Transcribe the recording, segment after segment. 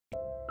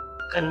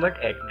Convert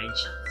at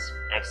mentions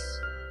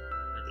text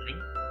with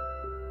link.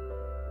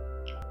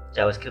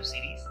 JavaScript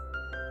series.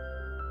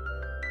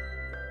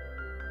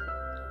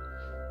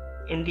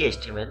 In the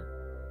HTML,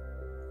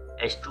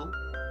 h2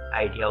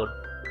 id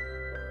output.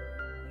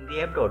 In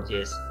the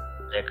app.js,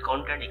 let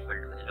content equal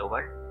to hello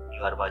world.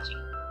 You are watching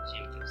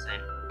GMK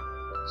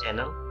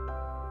channel.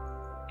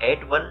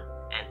 Add one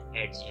and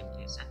add GMK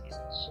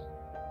message.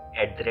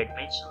 Add the red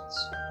mentions.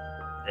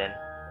 Then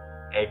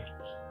add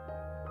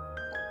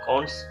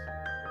const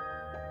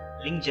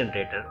link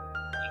generator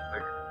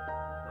equal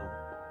to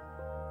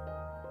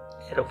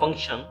arrow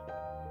function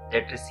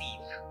that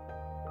receive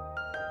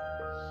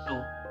two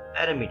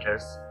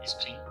parameters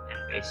string and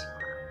base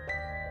URL.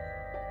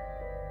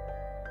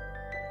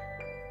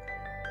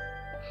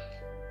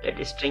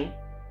 Let string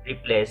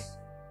replace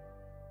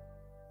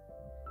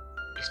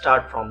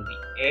start from the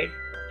add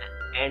and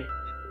end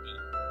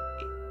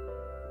with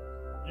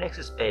the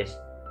next space,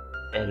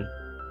 then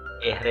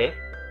array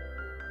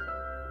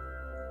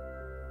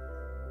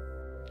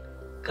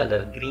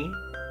color green,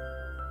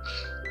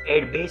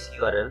 add base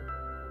URL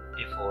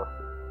before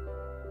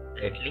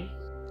that link,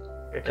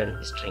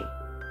 return string.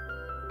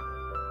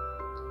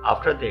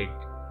 After that,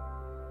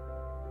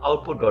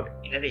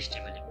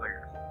 output.innerHTML equal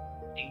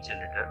to link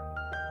generator,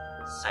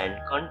 signed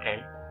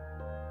content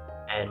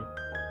and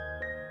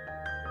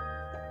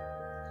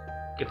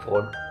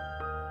default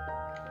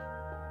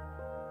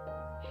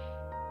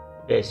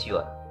base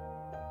URL.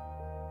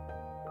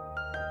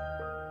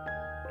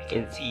 We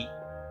can see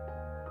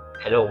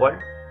hello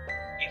world.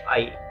 If I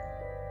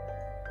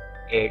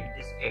add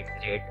this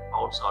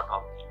outside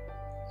of the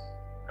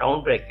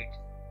round bracket,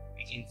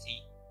 we can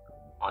see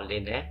only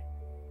name.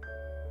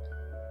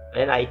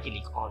 When I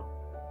click on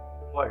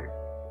world,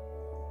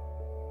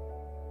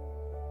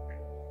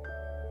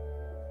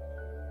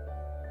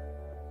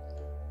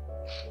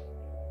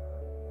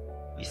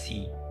 we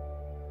see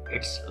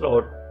it's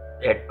load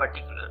that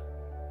particular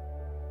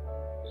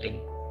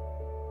link.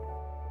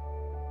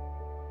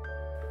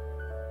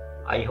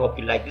 I hope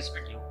you like this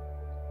video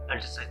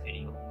and subscribe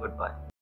video. Goodbye.